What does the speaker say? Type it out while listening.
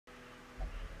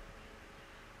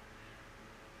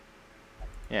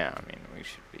Yeah, I mean, we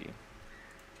should be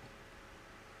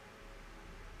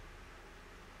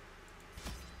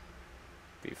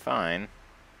fine.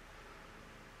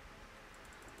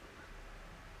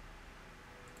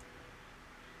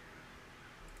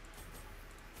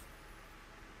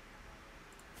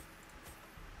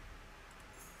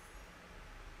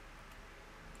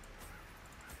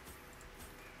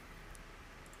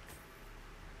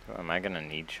 So am I gonna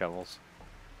need shovels?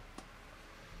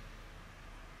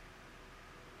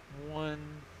 1,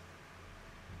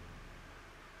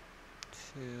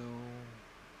 2.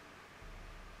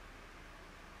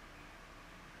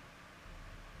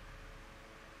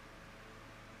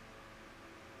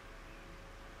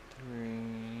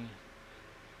 Three.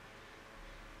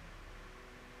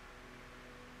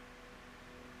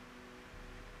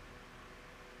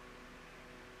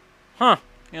 Huh,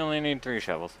 you only need 3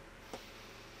 shovels.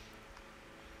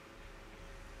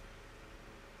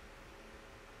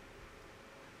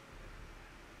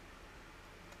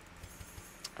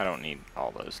 I don't need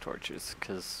all those torches,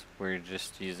 because we're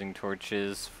just using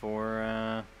torches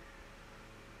for,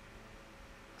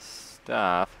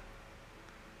 stuff.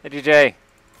 Hey, DJ!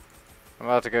 I'm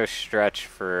about to go stretch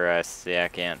for a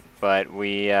second, but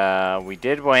we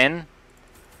did win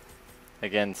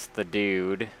against the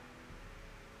dude. I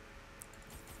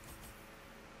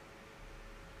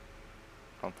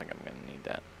don't think I'm gonna need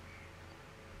that.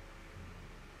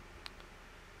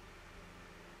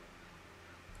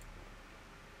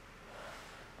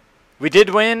 We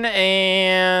did win,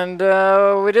 and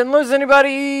we didn't lose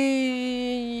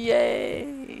anybody!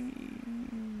 Yay!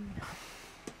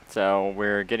 So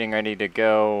we're getting ready to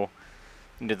go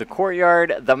into the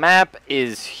courtyard. The map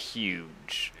is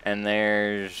huge, and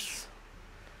there's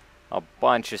a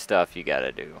bunch of stuff you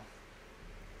gotta do.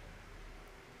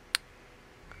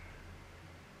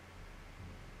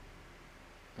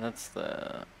 That's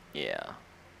the... yeah.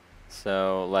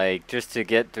 So, like, just to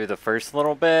get through the first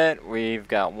little bit, we've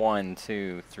got 1,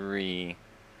 2, 3,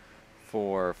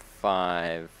 4,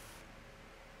 5,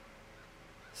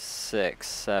 6,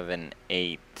 7,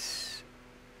 8.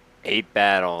 8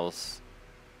 battles.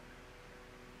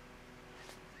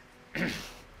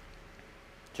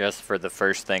 Just for the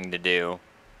first thing to do.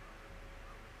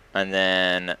 And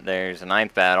then there's a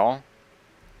 9th battle.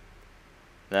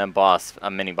 Then boss,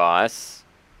 a mini boss.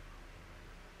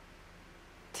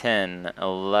 10,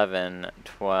 11,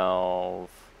 12.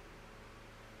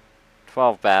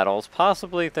 12 battles,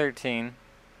 possibly 13.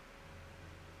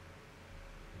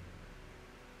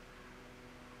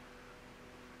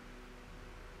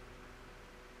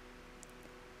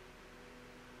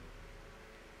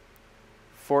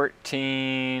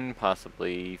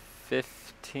 Possibly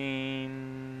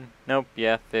 15. Nope,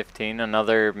 yeah, 15.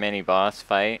 Another mini boss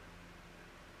fight.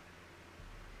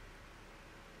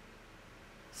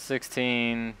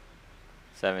 16,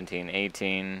 17,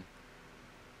 18,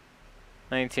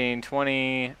 19,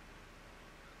 20.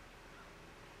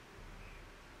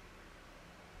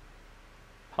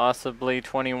 Possibly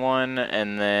 21,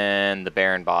 and then the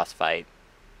Baron boss fight.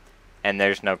 And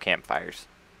there's no campfires.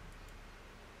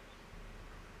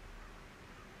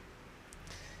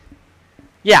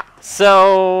 Yeah,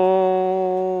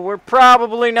 so we're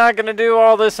probably not going to do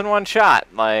all this in one shot.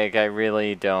 Like, I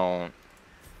really don't.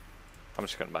 I'm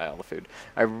just going to buy all the food.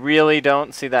 I really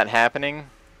don't see that happening.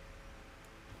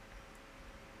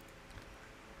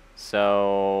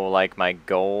 So, like, my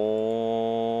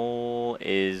goal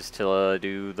is to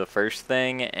do the first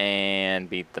thing and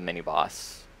beat the mini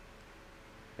boss.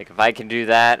 Like, if I can do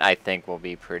that, I think we'll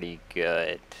be pretty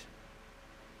good.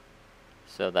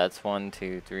 So that's 1,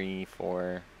 2, 3,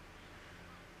 4,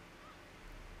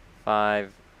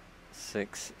 5,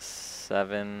 6,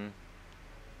 7,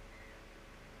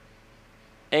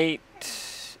 8.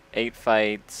 8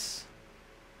 fights.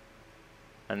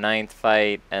 A 9th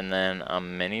fight, and then a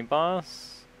mini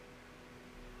boss.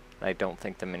 I don't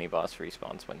think the mini boss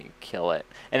respawns when you kill it.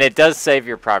 And it does save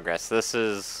your progress. This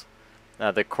is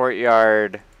the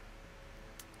courtyard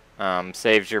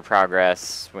saves your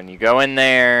progress when you go in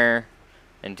there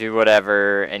and do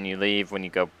whatever, and you leave. When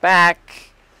you go back,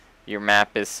 your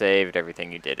map is saved.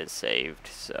 Everything you did is saved.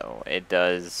 So it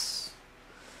does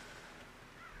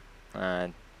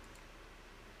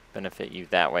benefit you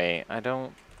that way. I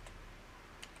don't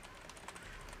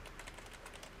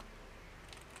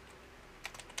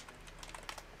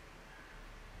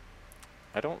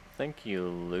think you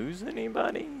lose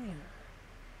anybody.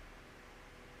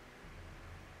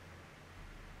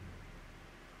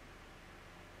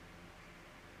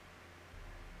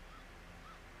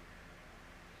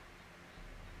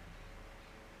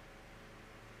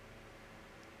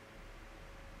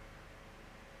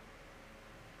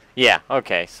 Yeah,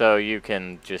 okay, so you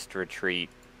can just retreat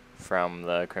from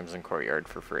the Crimson Courtyard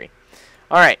for free.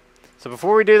 Alright, so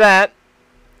before we do that,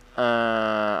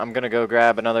 I'm gonna go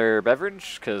grab another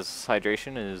beverage, because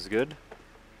hydration is good.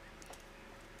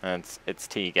 And it's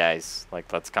tea, guys.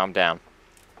 Like, let's calm down.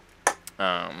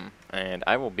 And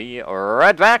I will be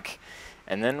right back,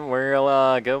 and then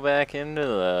we'll go back into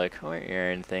the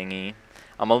courtyard thingy.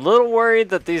 I'm a little worried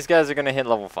that these guys are gonna hit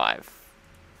level 5.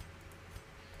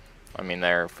 I mean,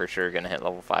 they're for sure gonna hit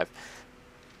level 5.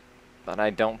 But I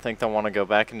don't think they'll want to go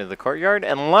back into the courtyard,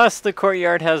 unless the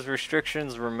courtyard has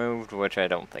restrictions removed, which I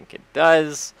don't think it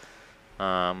does.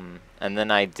 And then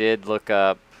I did look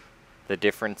up the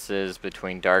differences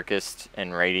between Darkest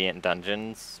and Radiant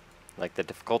dungeons, like the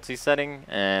difficulty setting,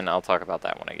 and I'll talk about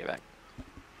that when I get back.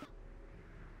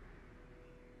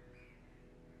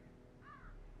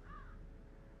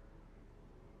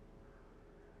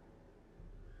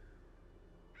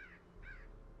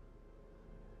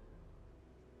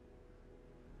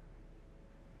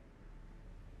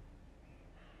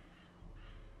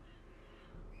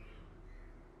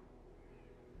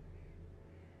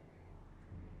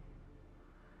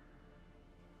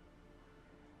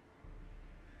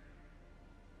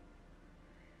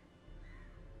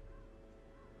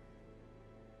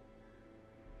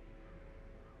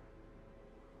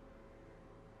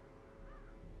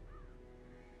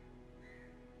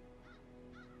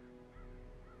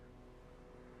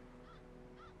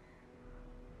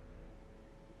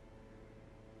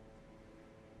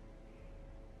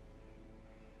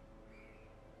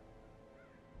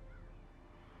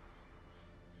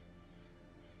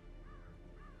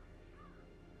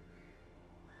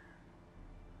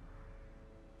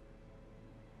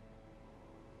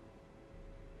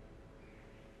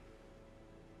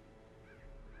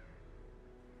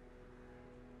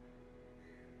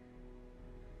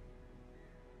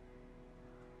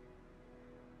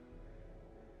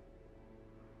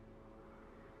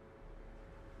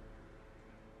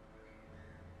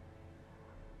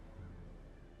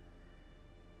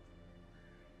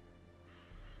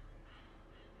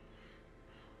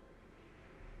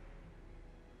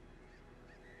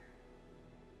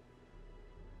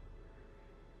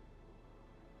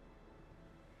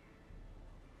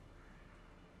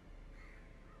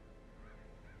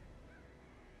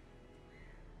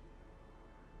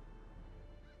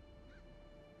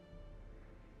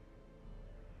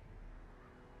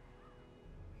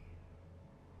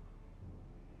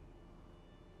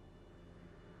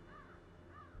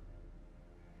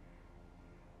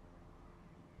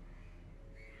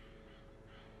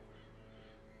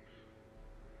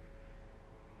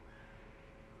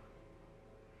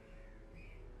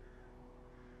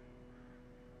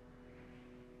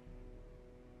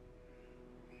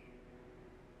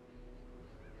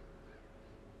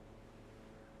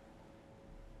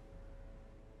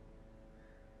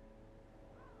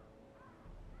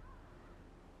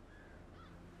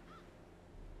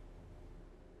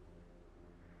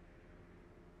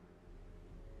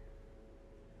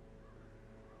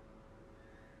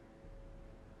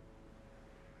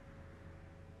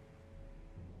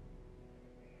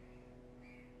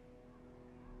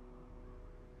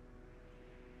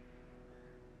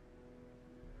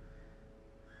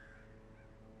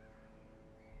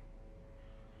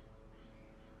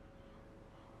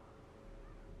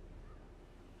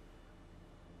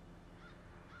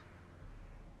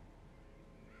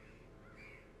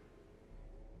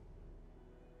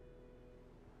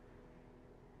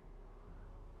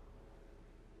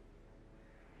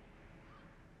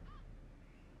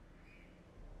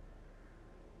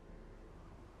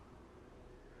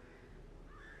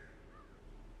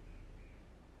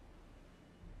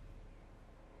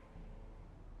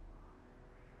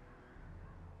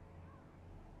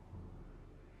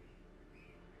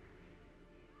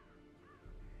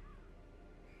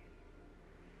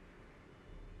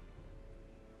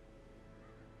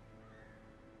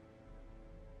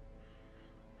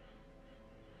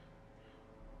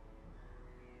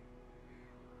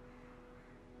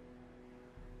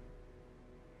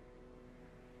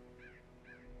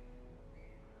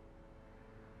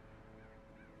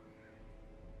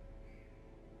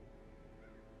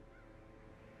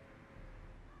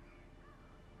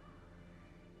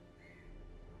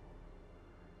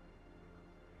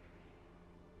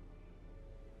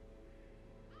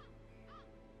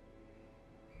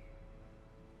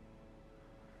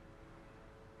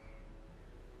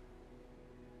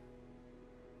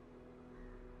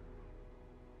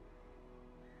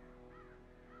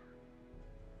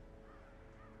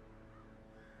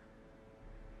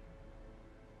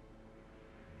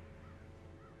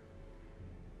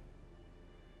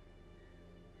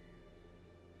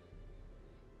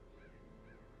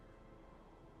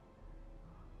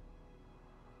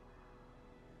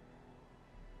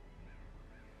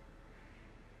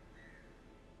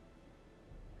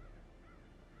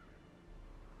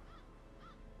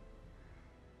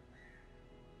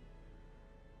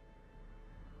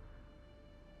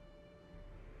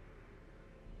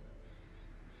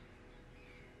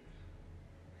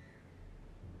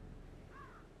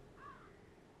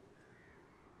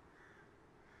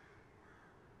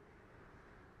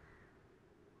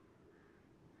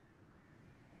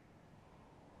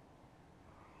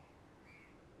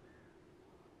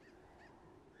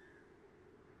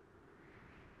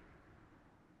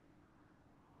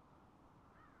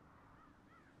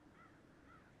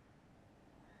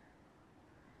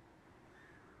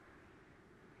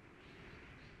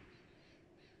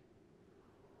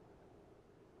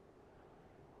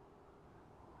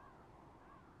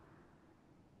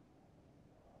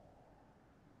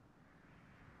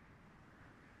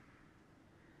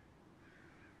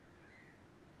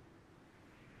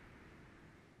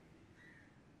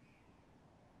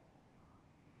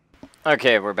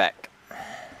 Okay, we're back.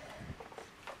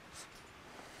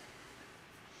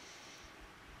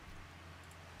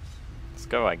 Let's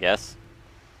go, I guess.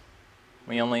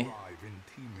 We only arrive in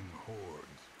teeming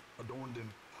hordes, adorned in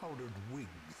powdered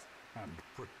wigs and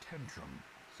pretension,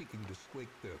 seeking to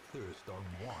slake their thirst on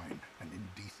wine and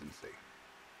indecency.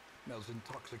 As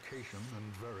intoxication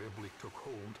invariably took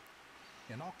hold,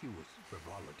 innocuous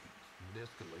frivolities would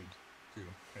escalate to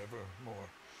ever more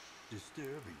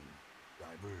disturbing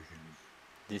diversions.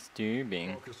 disturbing.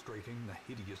 Orchestrating the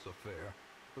hideous affair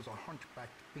was a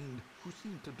hunchbacked fiend who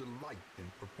seemed to delight in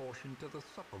proportion to the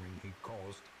suffering he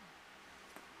caused.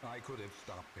 I could have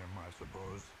stopped him, I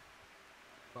suppose,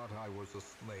 but I was a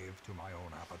slave to my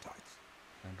own appetites,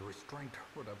 and restraint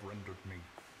would have rendered me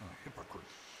a hypocrite.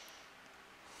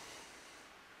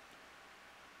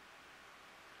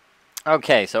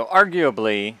 Okay, so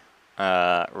arguably,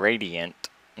 Radiant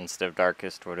instead of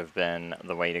Darkest would have been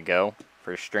the way to go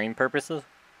for stream purposes.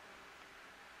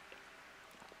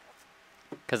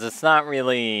 Because it's not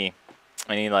really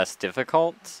any less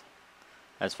difficult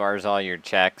as far as all your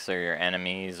checks or your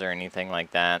enemies or anything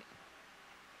like that.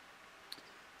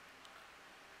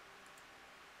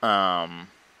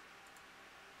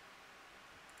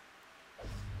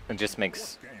 It just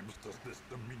makes... What games does this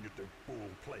diminutive fool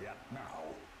play at now?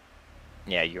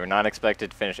 Yeah, you are not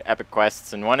expected to finish epic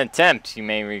quests in one attempt. You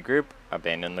may regroup,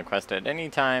 abandon the quest at any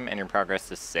time, and your progress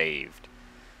is saved.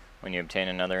 When you obtain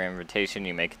another invitation,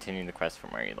 you may continue the quest from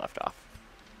where you left off.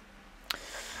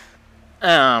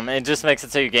 It just makes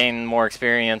it so you gain more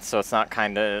experience, so it's not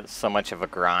kind of so much of a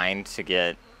grind to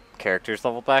get characters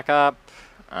leveled back up.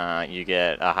 You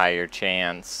get a higher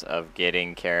chance of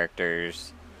getting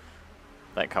characters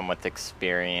that come with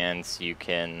experience. You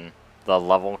can... The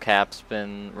level cap's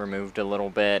been removed a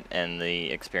little bit, and the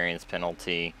experience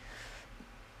penalty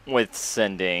with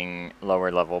sending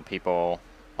lower level people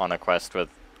on a quest with...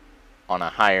 on a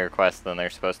higher quest than they're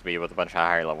supposed to be with a bunch of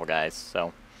higher level guys,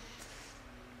 so...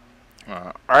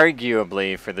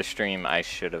 arguably, for the stream, I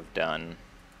should have done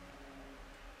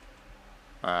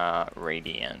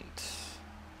Radiant.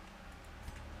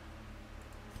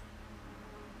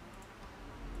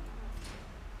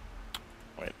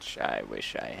 Which I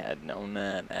wish I had known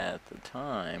that at the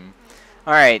time.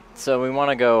 Alright, so we want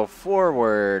to go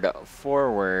forward,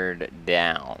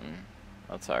 down.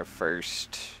 That's our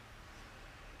first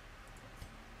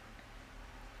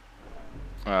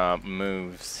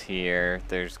moves here.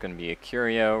 There's going to be a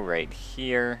curio right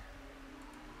here.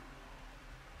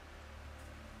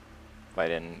 If I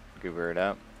didn't goober it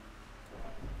up.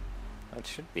 That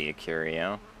should be a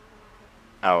curio.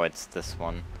 Oh, it's this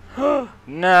one.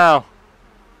 No!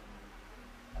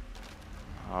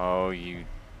 Oh, you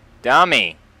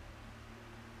dummy!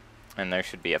 And there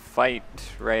should be a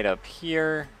fight right up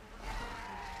here.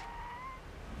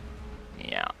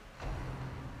 Yeah.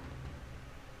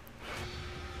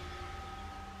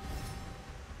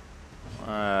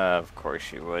 Of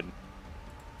course you would.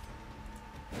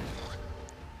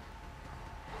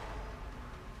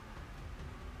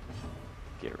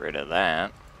 Get rid of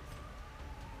that.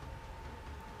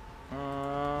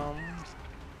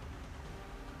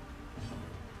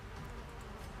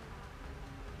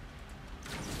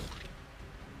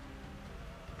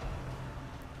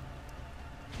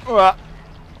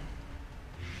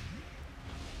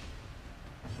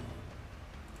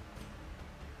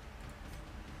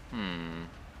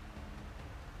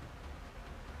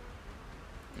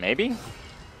 Maybe?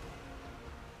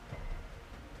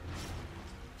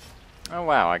 Oh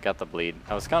wow, I got the bleed.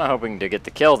 I was kind of hoping to get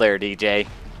the kill there, DJ.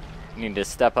 You need to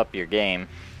step up your game.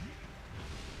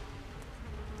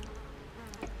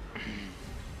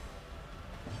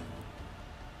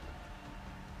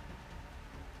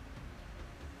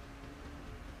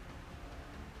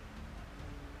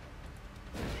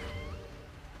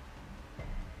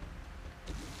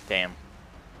 Damn.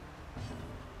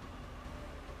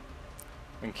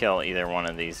 We can kill either one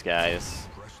of these guys.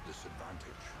 Press disadvantage.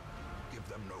 Give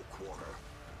them no quarter.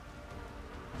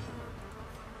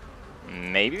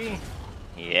 Maybe?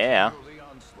 Yeah.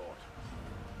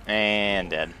 And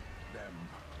dead.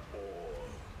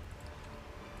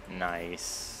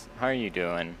 Nice. How are you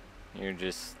doing? You're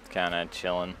just kind of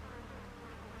chilling.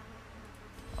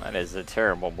 That is a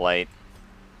terrible blight.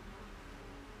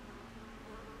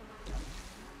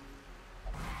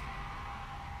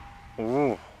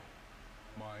 Ooh.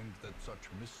 Mind that such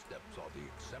missteps are the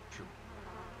exception.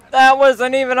 That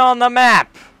wasn't even on the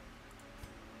map!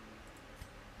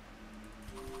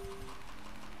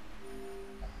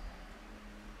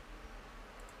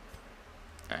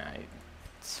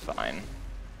 It's fine.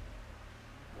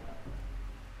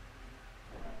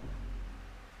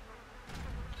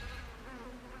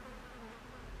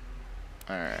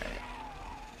 Alright.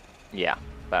 Yeah.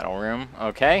 Battle room.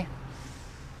 Okay.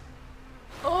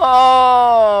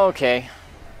 Oh, okay.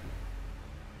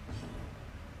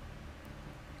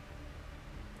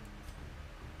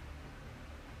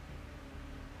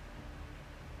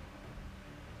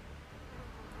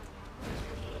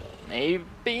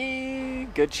 Maybe.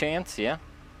 Good chance, yeah.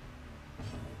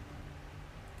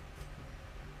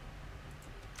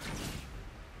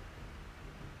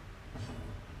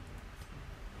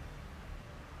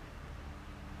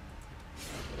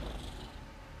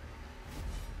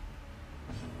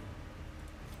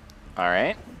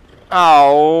 Alright.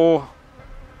 Oh.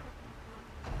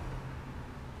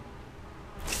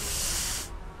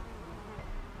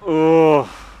 Ugh.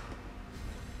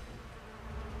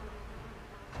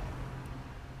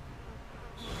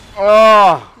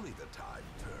 Oh. Quickly the tide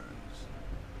turns.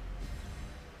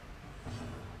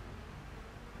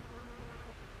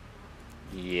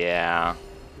 Yeah.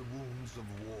 The wounds of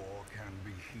war can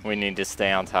be healed, We need to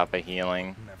stay on top of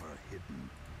healing. never hidden.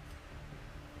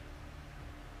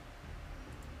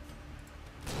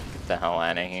 Get the hell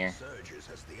out of here. Surges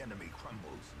as the enemy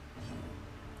crumbles.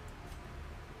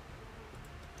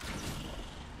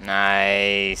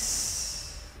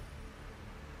 Nice.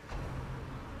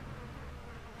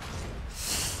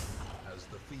 As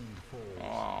the fiend falls,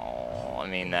 Oh, I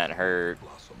mean, that hurt.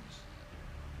 blossoms.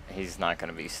 He's not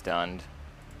going to be stunned.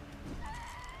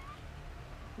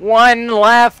 One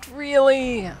left,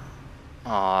 really?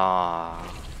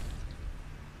 Ah.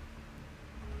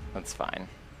 That's fine.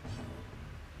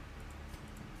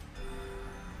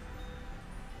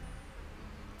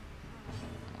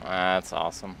 That's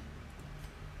awesome.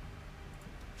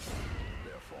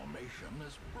 Their formation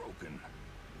is broken.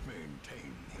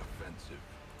 Maintain the offensive.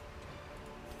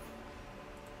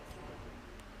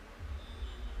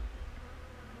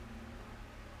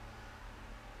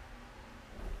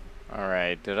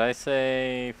 Alright, did I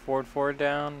say forward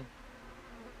down?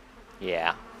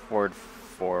 Yeah,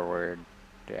 forward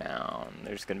down.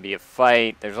 There's gonna be a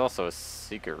fight. There's also a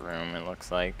secret room, it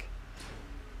looks like.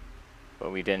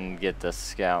 But we didn't get the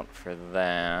scout for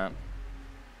that.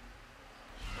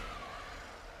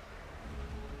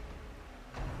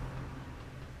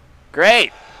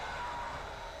 Great!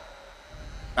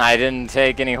 I didn't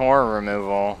take any horror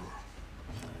removal.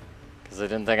 Because I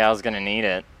didn't think I was gonna need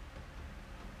it.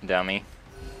 Dummy.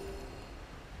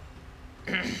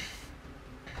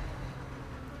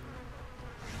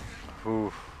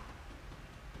 Oof.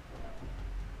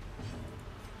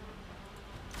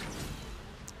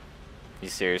 You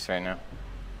serious right now?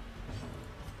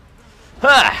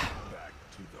 Ha! Back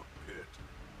to the pit.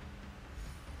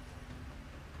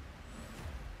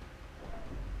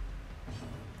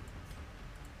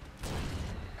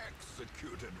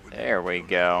 Executed with There we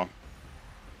go.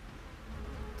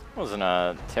 Wasn't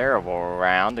a terrible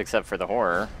round, except for the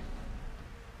horror.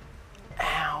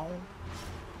 Ow.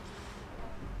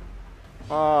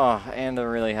 Oh, and a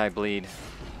really high bleed.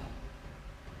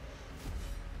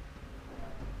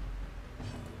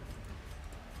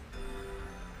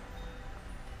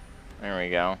 There we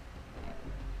go.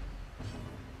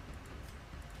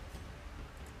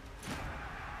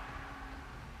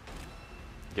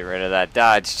 Get rid of that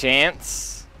dodge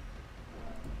chance.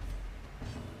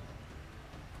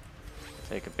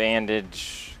 Take a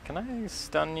bandage. Can I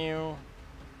stun you?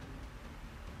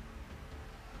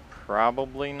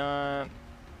 Probably not.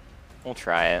 We'll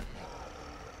try it.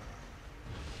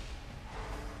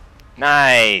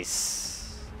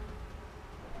 Nice.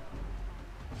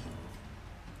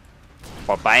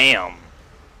 Ba-bam.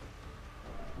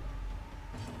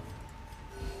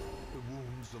 The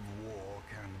wounds of war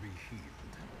can be healed,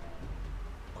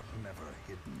 but never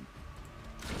hidden.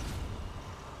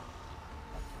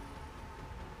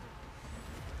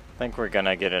 I think we're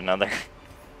gonna get another.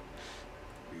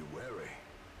 Be wary.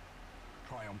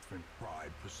 Triumphant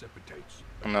pride precipitates.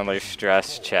 Another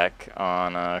stress check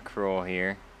on Cruel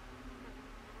here.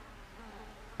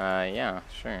 Yeah,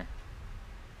 sure.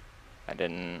 I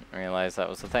didn't realize that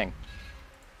was a thing.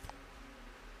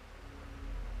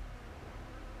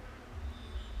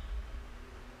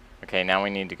 Okay, now we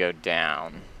need to go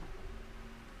down.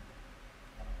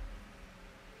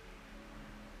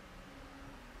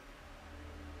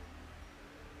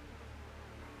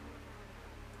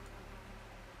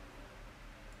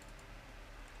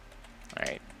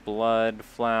 Alright, blood,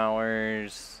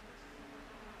 flowers.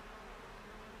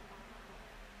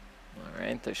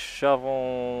 Alright, the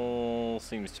shovel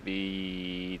seems to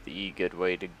be the good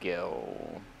way to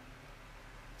go.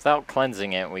 Without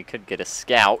cleansing it, we could get a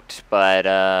scout, but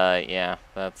yeah,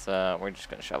 that's we're just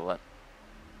gonna shovel it.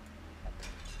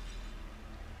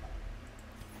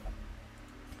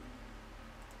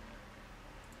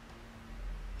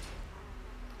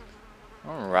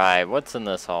 Alright, what's in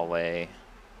this hallway?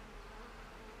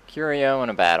 Curio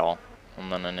and a battle. And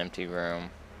then an empty room.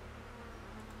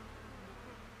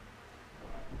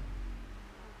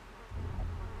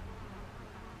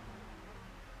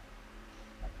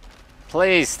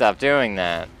 Please stop doing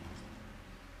that.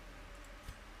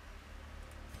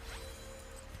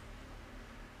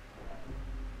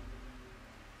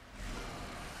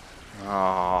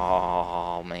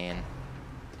 Oh, man.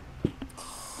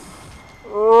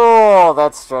 Oh,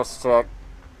 that's stress check.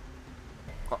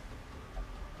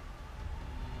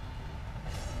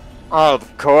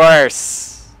 Of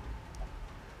course.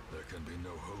 There can be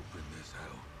no hope in this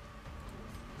hell.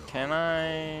 Can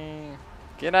I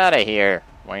get out of here?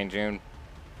 Wayne June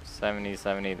 70,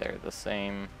 they're the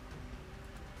same.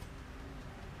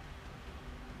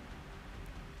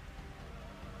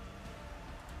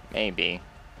 Maybe.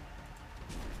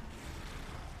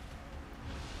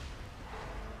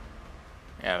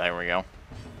 Yeah, there we go.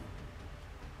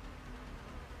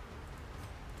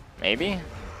 Maybe?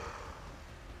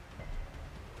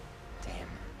 Damn.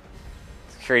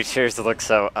 These creatures look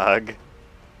so ugh.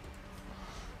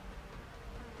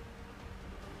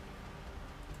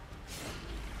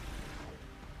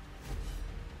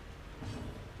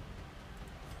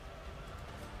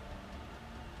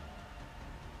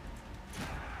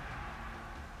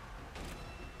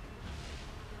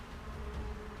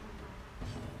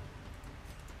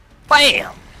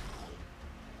 Bam!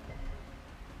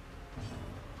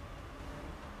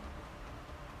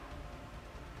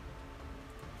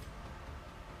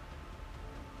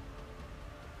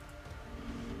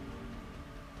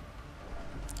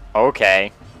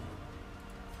 Okay.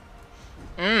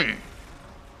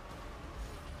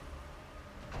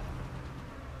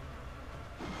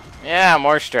 Yeah,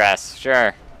 more stress,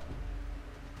 sure.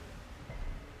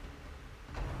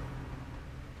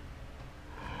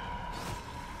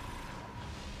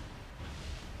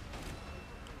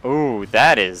 Ooh,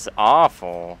 that is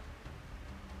awful.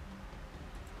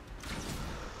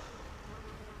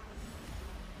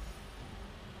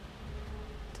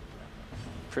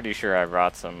 Pretty sure I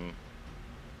brought some.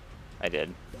 I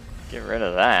did. Get rid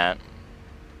of that.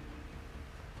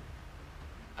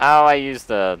 Oh, I used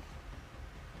the.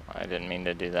 I didn't mean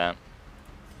to do that.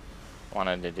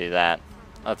 Wanted to do that.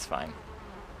 That's fine.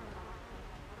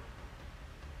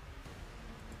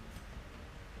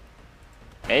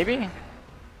 Maybe?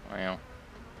 Well.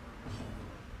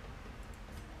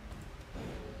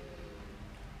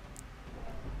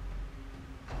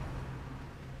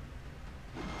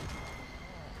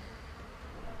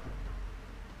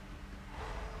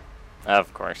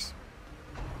 Of course.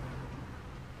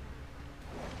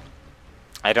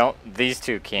 I don't. These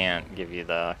two can't give you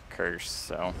the curse,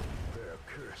 so. Their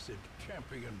cursed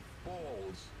champion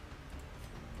falls.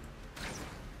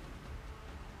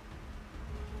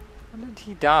 How did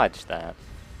he dodge that?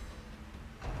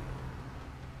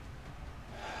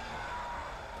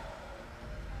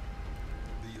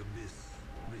 The abyss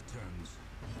returns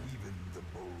even the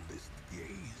boldest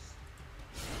gaze.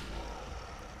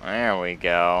 There we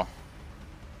go.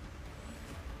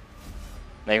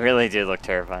 They really do look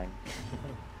terrifying.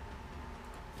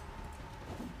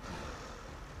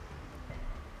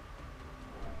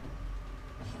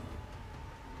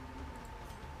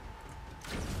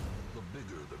 The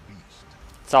bigger the beast.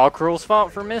 It's all Cruel's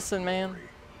fault for missing, man.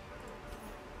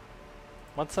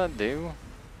 What's that do?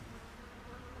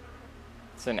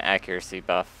 It's an accuracy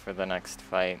buff for the next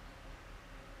fight.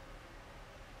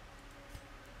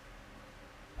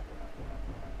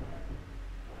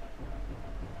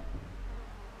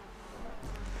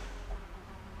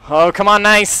 Oh, come on,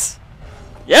 nice!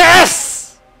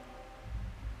 Yes!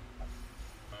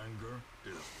 Anger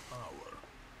is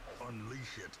power.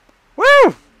 Unleash it.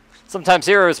 Woo! Sometimes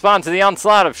heroes respond to the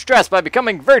onslaught of stress by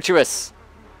becoming virtuous.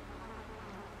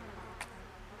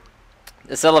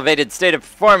 This elevated state of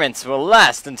performance will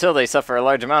last until they suffer a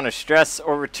large amount of stress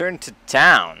or return to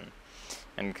town,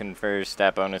 and confers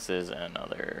stat bonuses and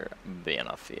other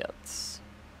benefits.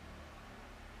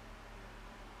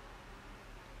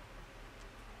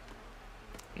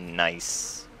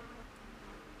 Nice.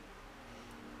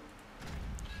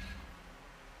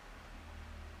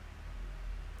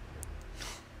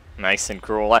 Nice and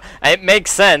Cruel. It makes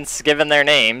sense given their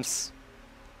names.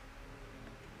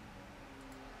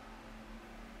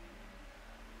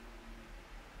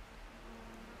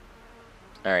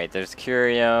 Alright, there's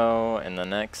Curio in the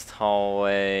next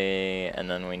hallway, and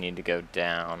then we need to go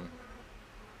down.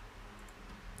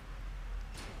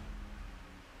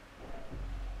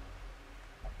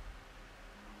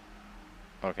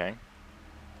 Okay.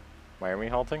 Why are we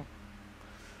halting?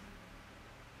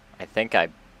 I think I...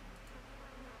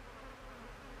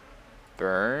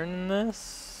 burn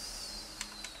this?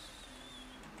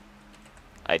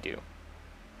 I do.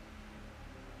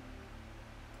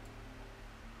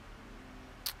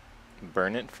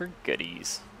 Burn it for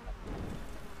goodies.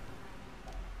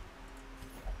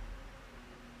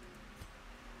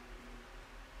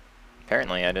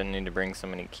 Apparently I didn't need to bring so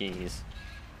many keys.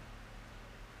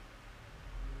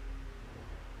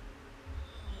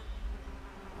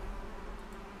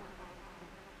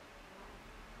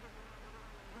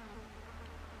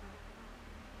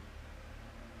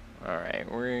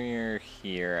 Alright, we're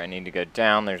here. I need to go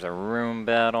down. There's a room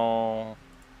battle.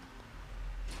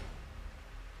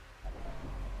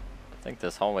 I think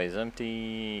this hallway's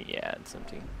empty. Yeah, it's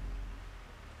empty.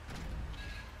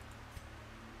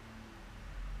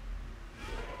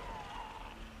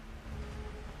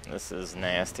 This is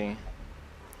nasty.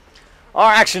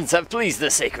 Our actions have pleased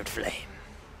the sacred flame.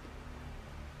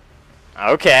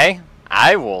 Okay,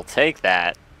 I will take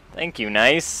that. Thank you,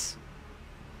 nice.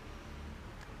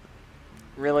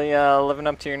 Really living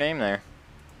up to your name there.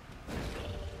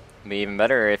 Be even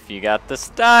better if you got the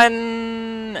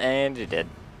stun, and you did.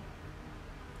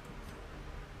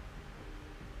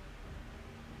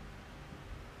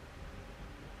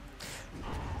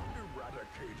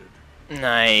 Eradicated.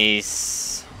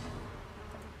 Nice.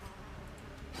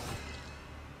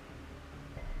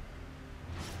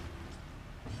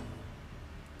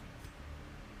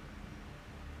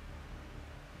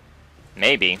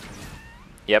 Maybe.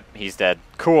 Yep, he's dead.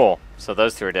 Cool. So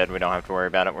those two are dead. We don't have to worry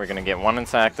about it. We're going to get one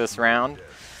attack this round.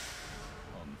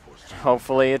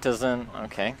 Hopefully it doesn't...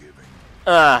 Okay.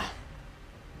 Kind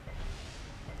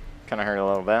of hurt a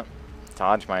little bit.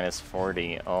 Dodge minus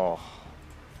 40. Oh.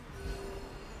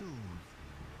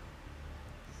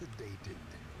 Sedated.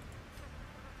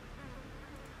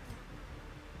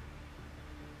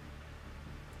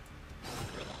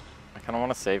 I kind of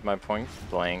want to save my point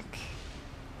blank.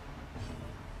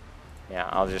 Yeah,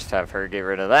 I'll just have her get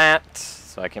rid of that,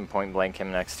 so I can point blank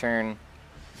him next turn.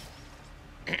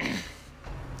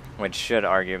 Which should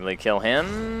arguably kill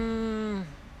him.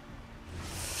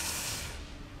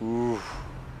 Ooh.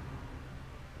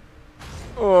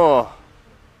 Oh.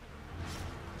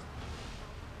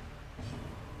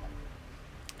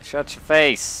 Shut your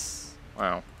face.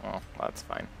 Oh, well, that's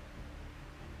fine.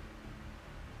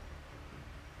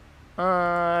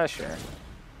 Sure.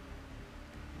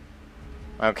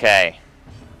 Okay.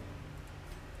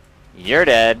 You're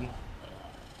dead.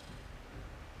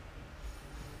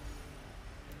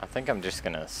 I think I'm just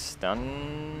gonna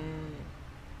stun.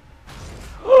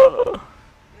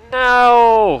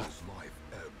 No!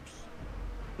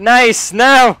 Nice!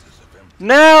 No!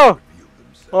 No!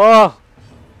 Oh!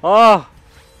 Oh!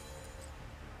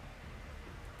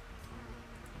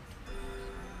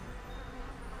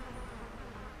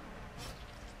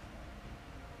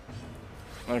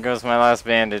 There goes my last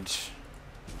bandage.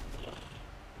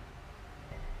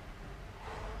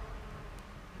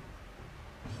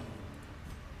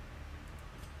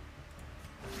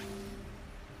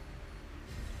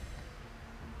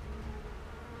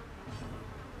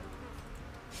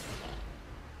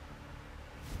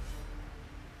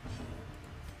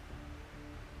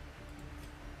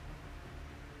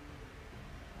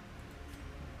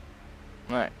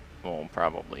 Alright, we'll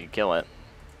probably kill it.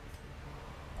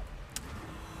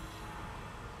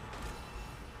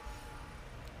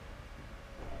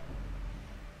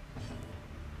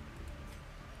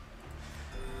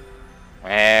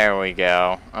 There we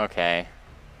go. Okay.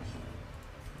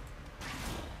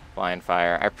 Blind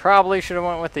fire. I probably should have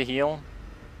went with the heal.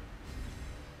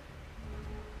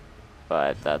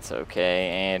 But that's okay.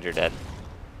 And you're dead.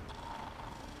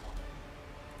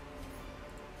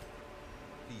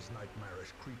 These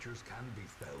nightmarish creatures can be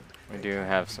felled. We do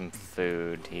have some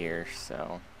food here,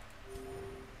 so.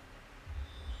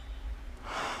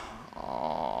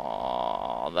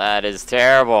 Oh, that is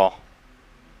terrible.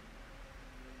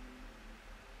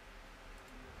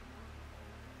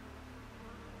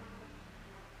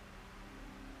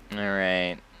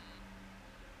 Alright.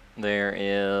 There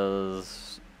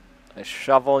is a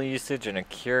shovel usage and a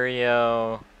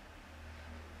curio.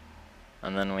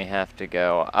 And then we have to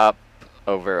go up,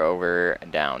 over,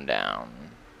 down, down.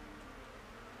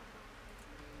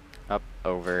 Up,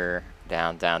 over,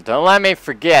 down, down. Don't let me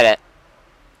forget it.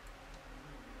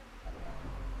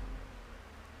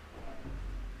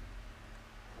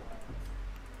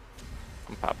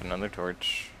 I'm popping another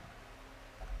torch.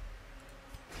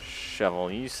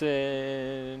 Shovel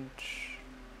usage.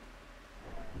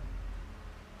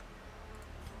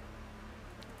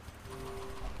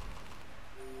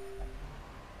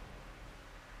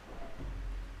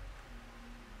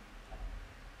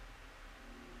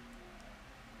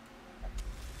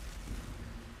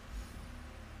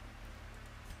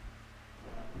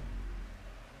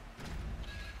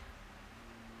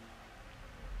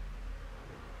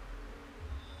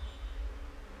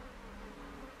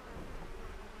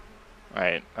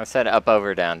 Alright, I said up,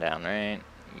 over, down, down, right?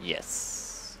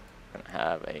 Yes. Gonna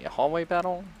have a hallway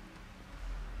battle.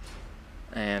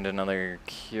 And another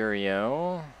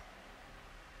curio.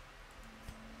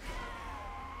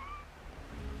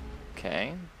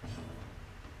 Okay.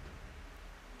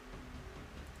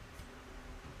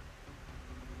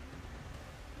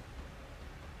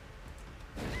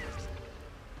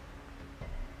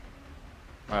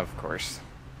 Of course.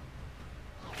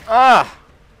 Ah!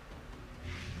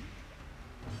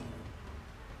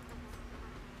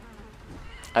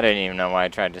 I didn't even know why I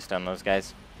tried to stun those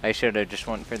guys. I should have just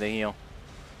went for the heal.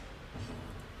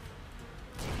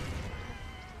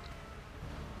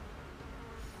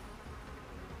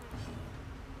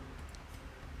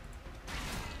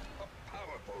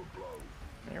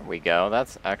 There we go.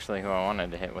 That's actually who I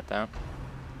wanted to hit with that.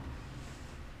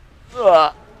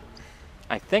 Ugh.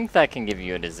 I think that can give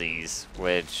you a disease,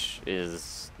 which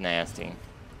is nasty.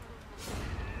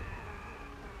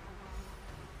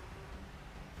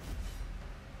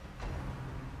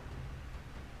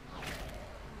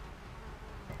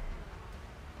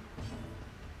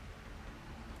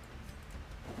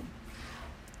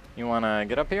 You wanna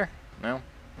get up here? No?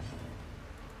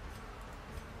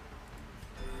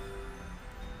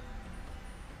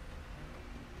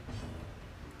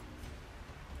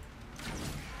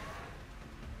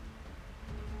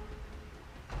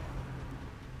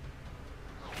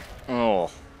 Oh.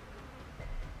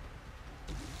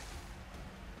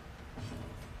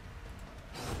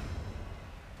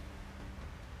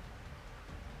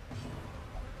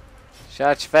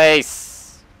 Shut your face!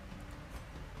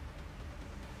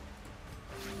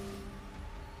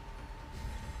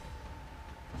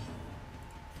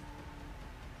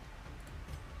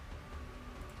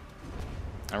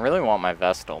 I really want my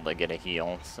Vestal to get a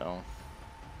heal, so...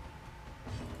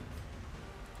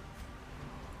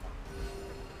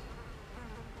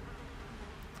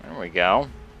 There we go.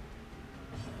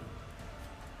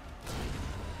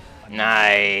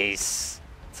 Nice!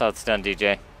 That's how it's done,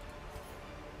 DJ.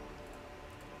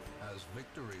 As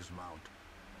victories mount,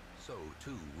 so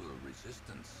too will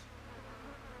resistance.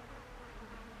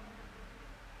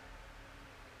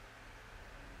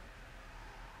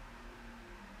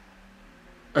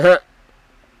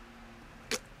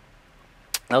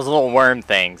 Those little worm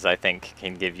things, I think,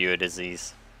 can give you a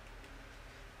disease.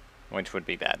 Which would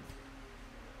be bad.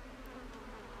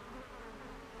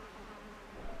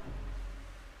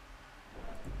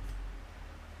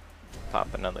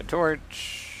 Pop another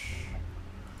torch.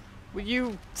 Will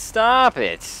you stop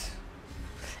it?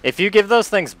 If you give those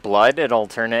things blood, it'll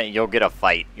turn it, you'll get a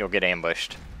fight. You'll get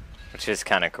ambushed. Which is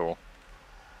kind of cool.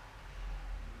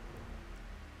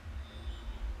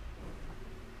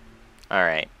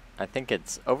 Alright. I think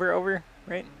it's over,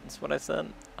 right? That's what I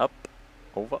said. Up,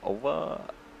 over.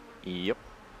 Yep.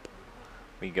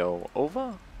 We go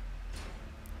over.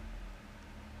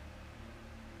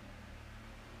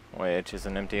 Which is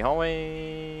an empty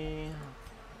hallway.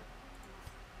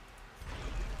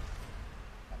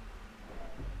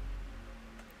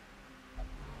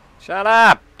 Shut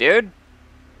up, dude.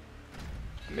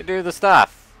 Let me do the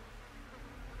stuff.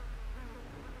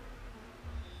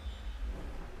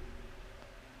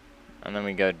 And then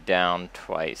we go down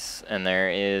twice. And there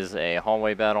is a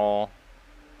hallway battle.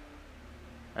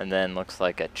 And then looks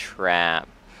like a trap.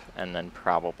 And then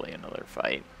probably another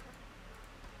fight.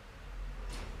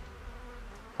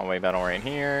 Hallway battle right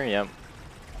here. Yep.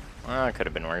 Well, it could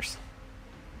have been worse.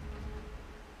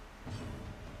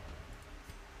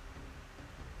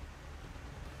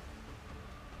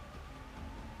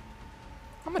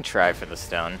 I'm gonna try for the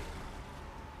stun.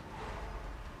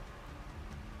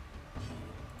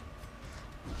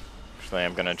 Actually,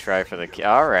 I'm gonna try for the...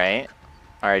 Alright.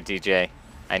 Alright, DJ.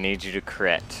 I need you to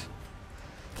crit.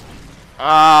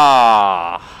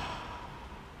 Ah.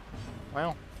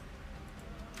 Well.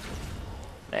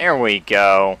 There we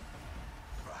go.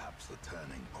 Perhaps the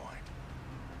turning point.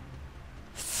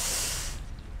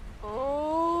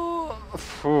 Oh.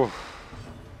 Whew.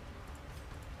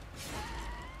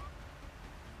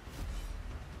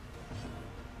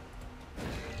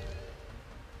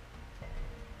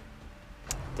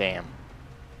 Damn.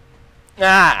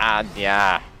 Ah,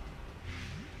 yeah.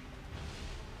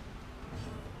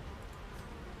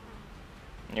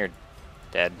 You're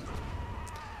dead.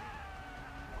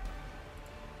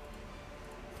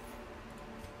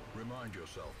 Remind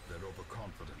yourself that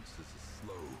overconfidence is a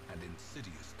slow and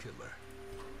insidious killer.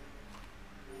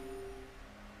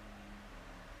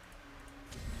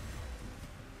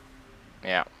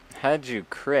 Yeah. Had you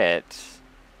crit,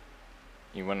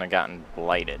 you wouldn't have gotten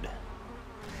blighted.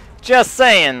 Just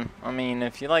saying. I mean,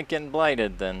 if you like getting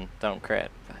blighted, then don't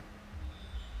crit.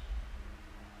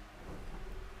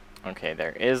 Okay,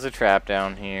 there is a trap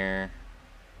down here.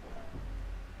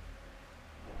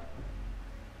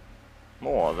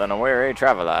 More than a weary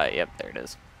traveler. Yep, there it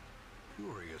is.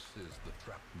 Curious is the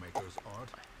trap maker's art.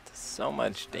 So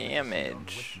much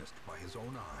damage. Witnessed by his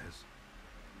own eyes.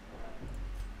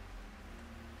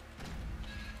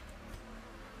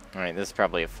 Alright, this is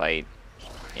probably a fight.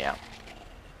 Yeah.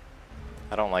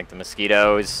 I don't like the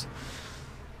mosquitoes.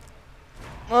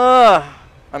 Ugh!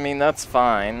 I mean, that's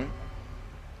fine.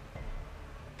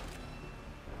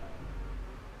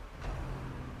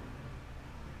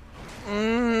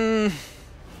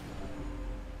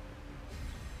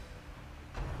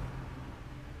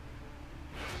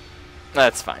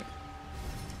 That's fine.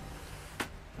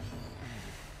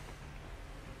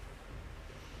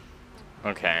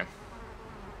 Okay.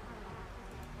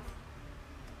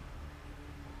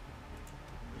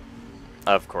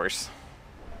 Of course.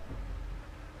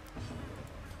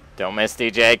 Don't miss,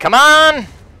 DJ. Come on!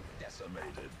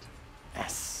 Decimated.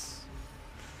 Yes.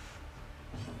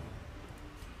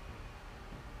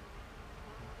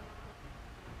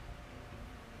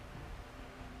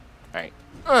 Alright.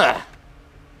 Ugh.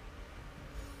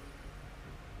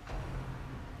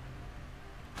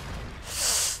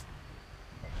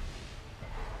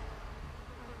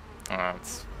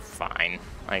 That's fine,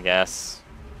 I guess.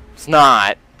 It's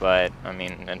not, but, I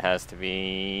mean, it has to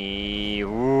be...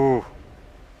 Ooh.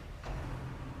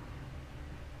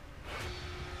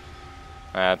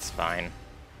 That's fine.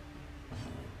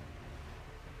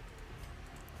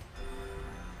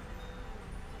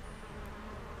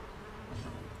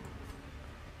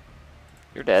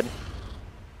 You're dead.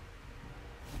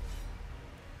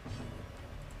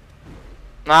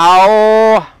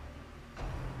 No!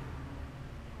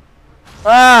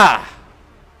 Ah!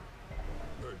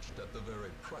 Perched at the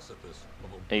very precipice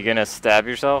of Are you gonna stab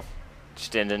yourself?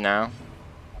 Just end it now.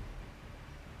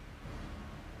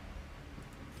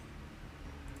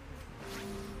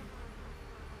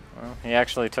 Well, he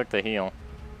actually took the heal.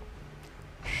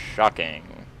 Shocking.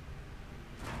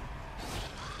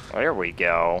 There we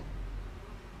go.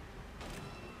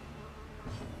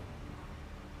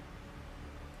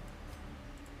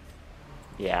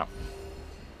 Yeah.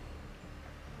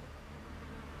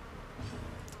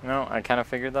 No, I kind of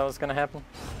figured that was gonna happen.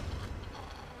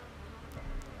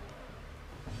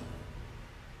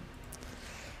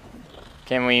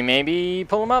 Can we maybe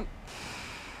pull him up?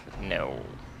 No.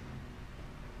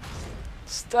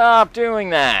 Stop doing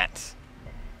that!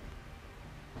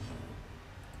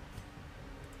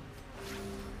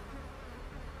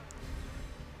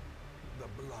 the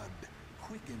blood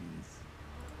quickens.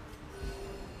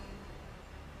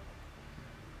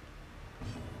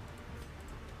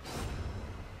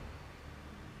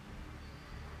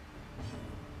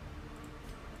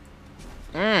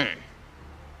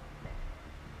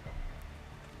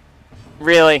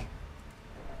 Really?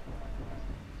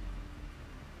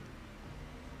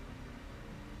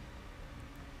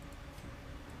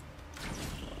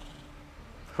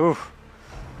 Whew.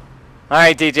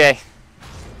 Alright, DJ.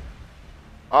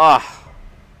 Oh.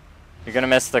 You're gonna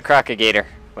miss the Crocagator,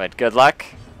 but good luck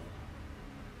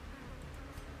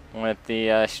with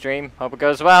the stream. Hope it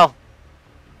goes well.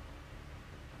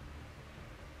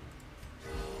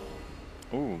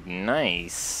 Ooh,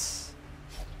 nice.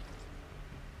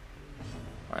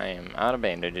 I am out of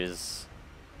bandages.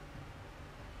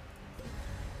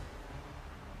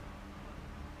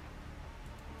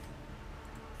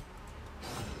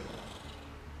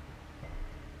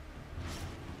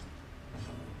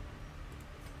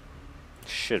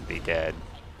 Should be dead.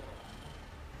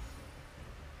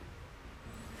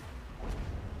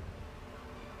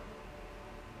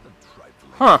 A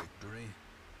trifling Huh. victory,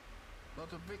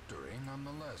 but a victory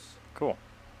nonetheless. Cool.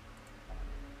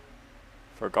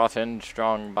 Forgotten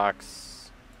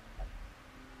strongbox.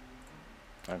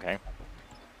 Okay.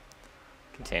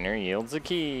 Container yields a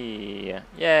key.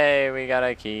 Yay, we got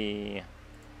a key.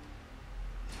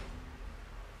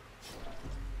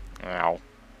 Ow.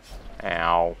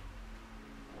 Ow.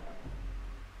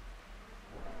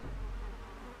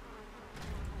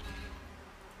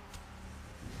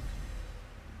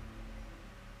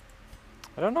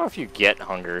 I don't know if you get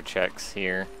hunger checks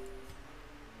here.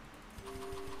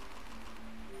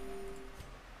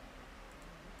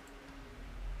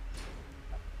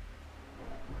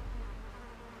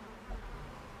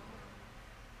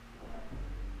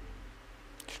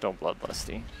 Still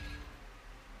bloodlusty.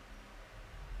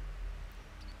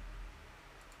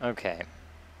 Okay.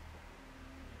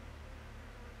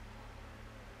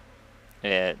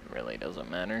 It really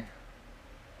doesn't matter.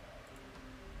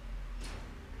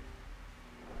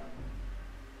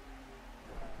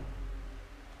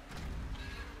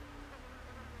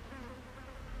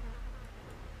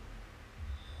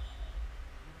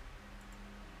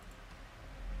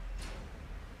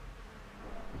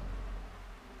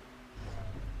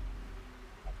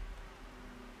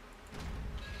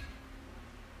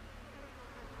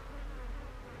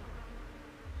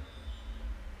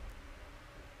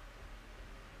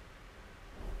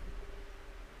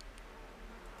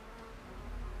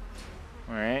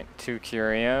 Alright, 2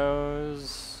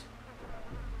 curios.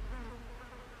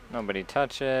 Nobody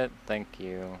touch it. Thank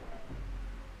you.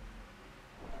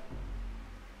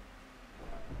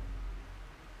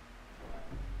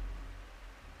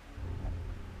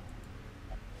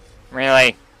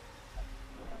 Really?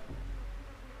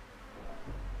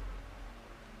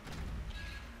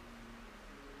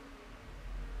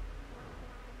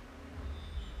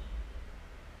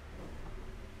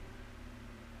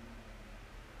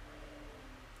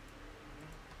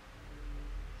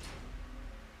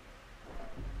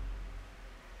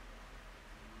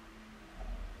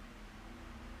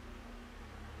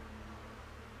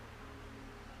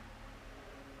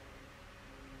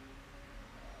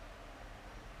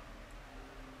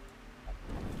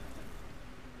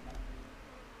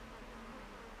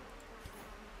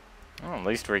 Well, at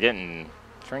least we're getting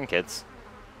trinkets.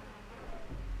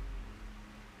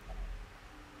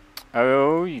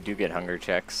 Oh, you do get hunger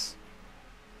checks.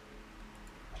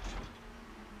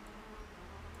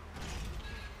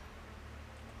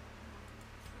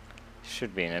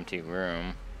 Should be an empty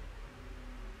room.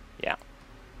 Yeah.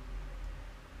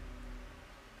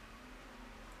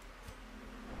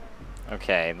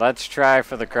 Okay, let's try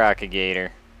for the Crocagator.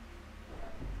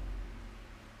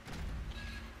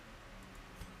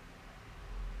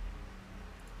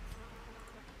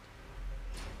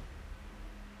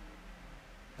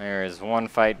 There is one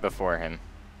fight before him.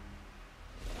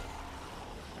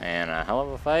 And a hell of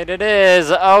a fight it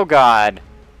is! Oh god!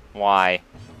 Why?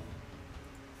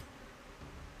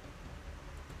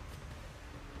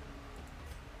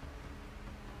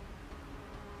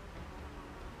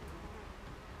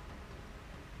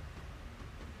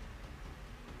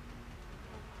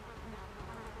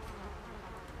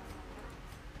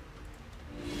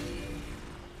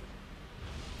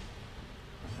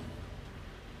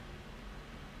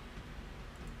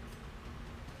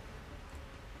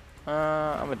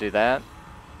 I'm gonna do that.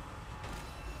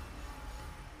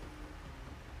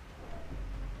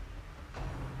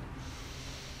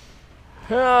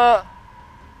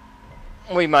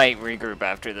 We might regroup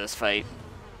after this fight.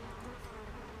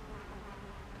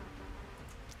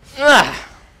 Ugh.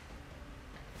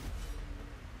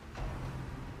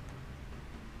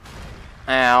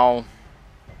 Ow.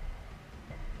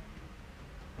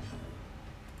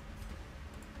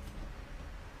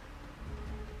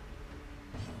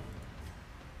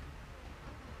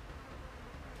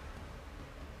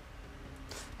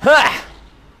 Ha!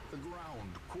 The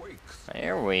ground quakes.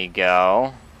 There we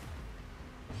go.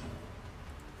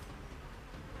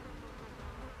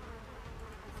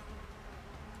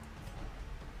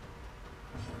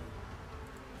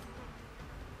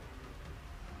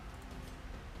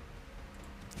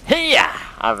 Hey-ya!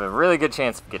 I have a really good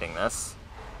chance of getting this.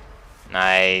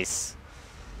 Nice.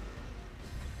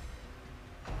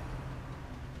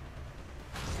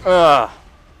 Ugh.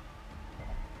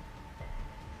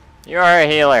 You are a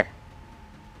healer.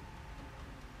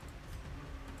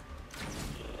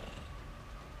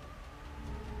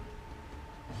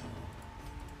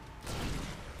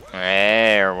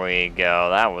 There we go.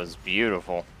 That was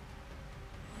beautiful.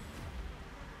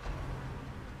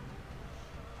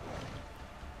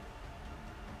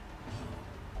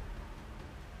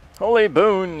 Holy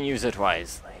boon, use it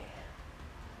wisely.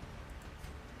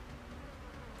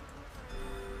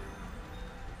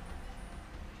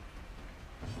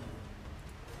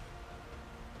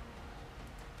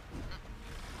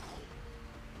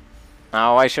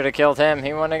 Oh, I should have killed him.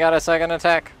 He wouldn't have got a second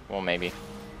attack. Well, maybe.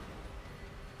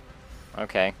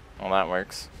 Okay, well that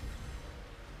works.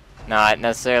 Not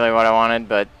necessarily what I wanted,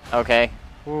 but okay.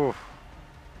 Whew.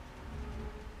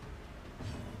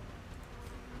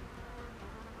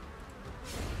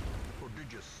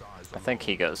 I think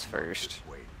he goes first.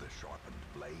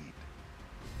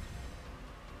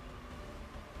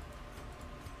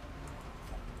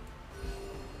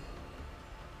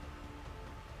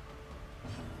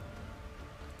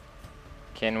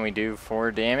 Can we do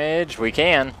 4 damage? We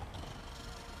can.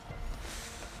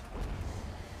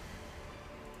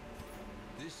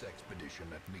 This expedition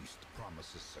at least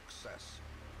promises success.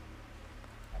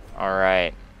 All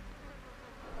right.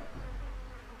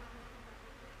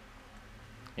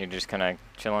 You're just kind of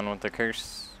chilling with the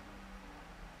curse?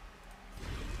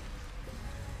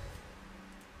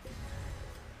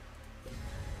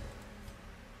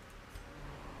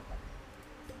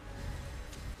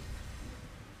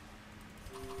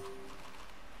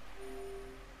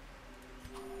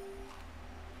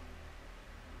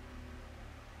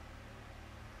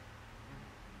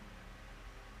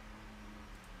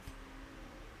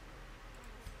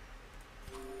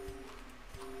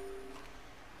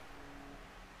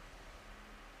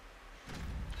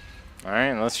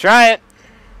 Alright, let's try it.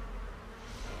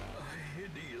 A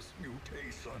hideous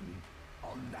mutation.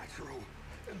 Unnatural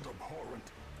and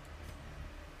abhorrent.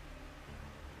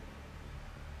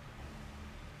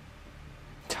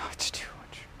 Oh, it's too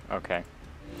much. Okay.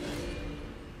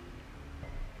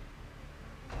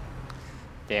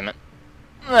 Damn it.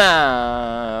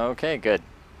 Ah, okay, good.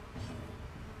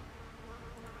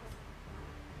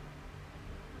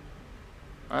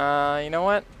 You know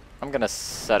what? I'm gonna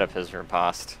set up his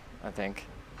riposte, I think.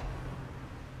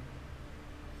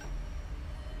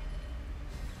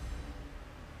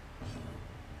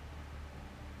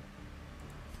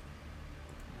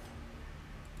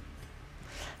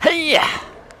 Hey!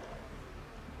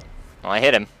 Well, I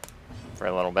hit him for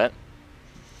a little bit.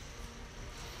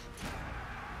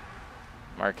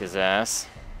 Mark his ass.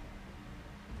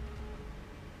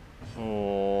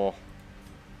 Oh.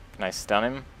 Can I stun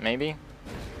him? Maybe?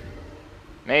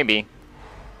 Maybe.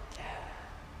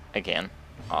 Again.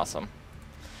 Awesome.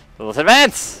 So let's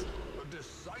advance! A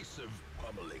decisive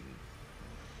pummeling.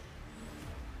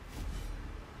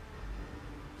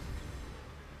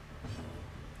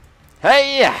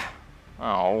 Hey!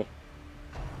 Oh.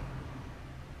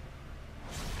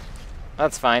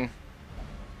 That's fine.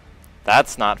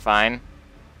 That's not fine.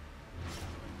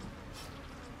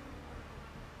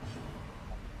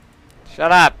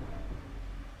 Shut up!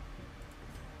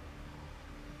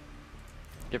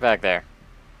 Get back there.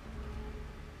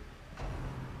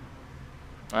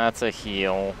 That's a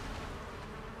heal.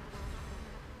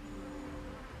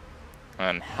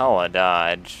 And hella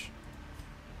dodge.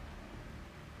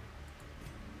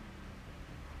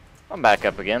 I'm back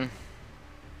up again.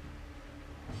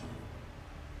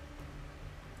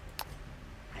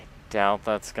 I doubt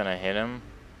that's gonna hit him.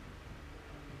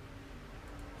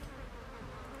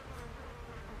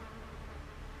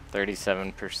 %,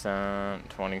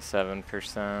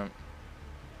 27%.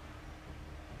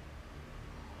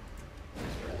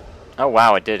 Oh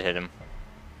wow, it did hit him.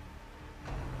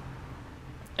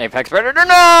 Apex Predator,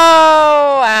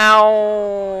 no!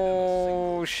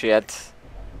 Ow! Shit.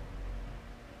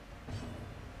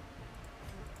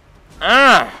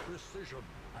 Ah! Precision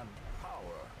and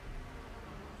power.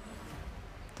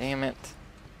 Damn it.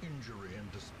 Injury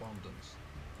and despondence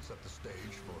set the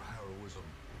stage for heroism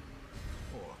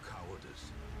or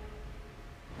cowardice.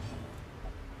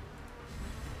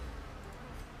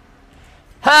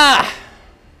 Ha!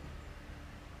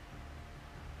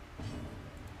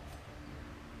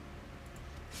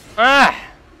 Ah!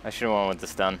 I should have went with the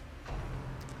stun.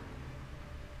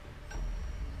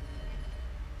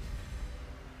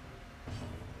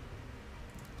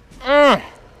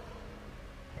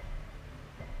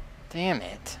 Damn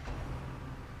it.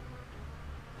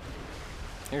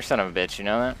 You're a son of a bitch, you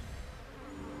know that?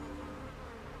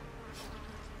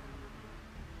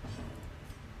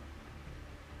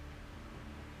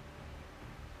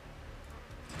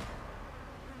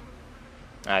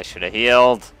 I should have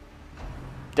healed.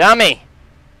 Dummy!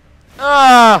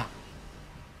 Ah!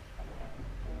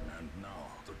 And now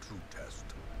the true test.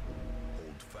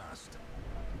 Hold fast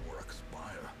or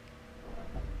expire.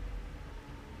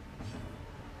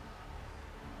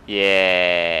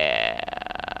 Yeah.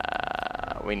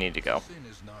 We need to go. Sin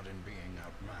is not in being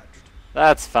outmatched,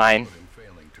 That's fine. but in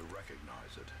failing to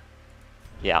recognize it.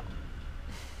 Yeah.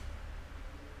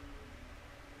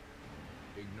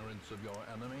 Ignorance of your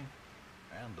enemy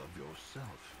and of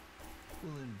yourself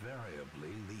will invariably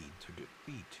lead to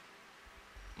defeat.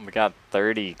 We got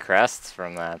 30 crests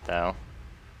from that, though.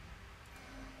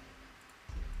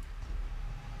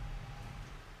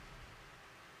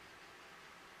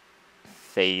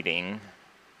 Fading.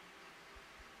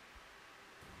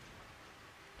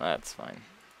 That's fine.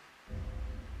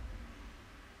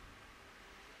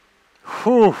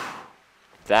 Whew.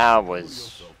 That Fool was...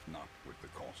 yourself not with the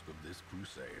cost of this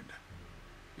crusade.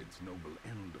 Its noble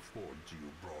end affords you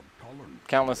broad tolerance.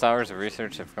 Countless hours of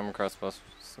research have come across most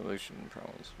solution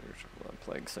problems.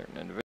 Plague certain individuals.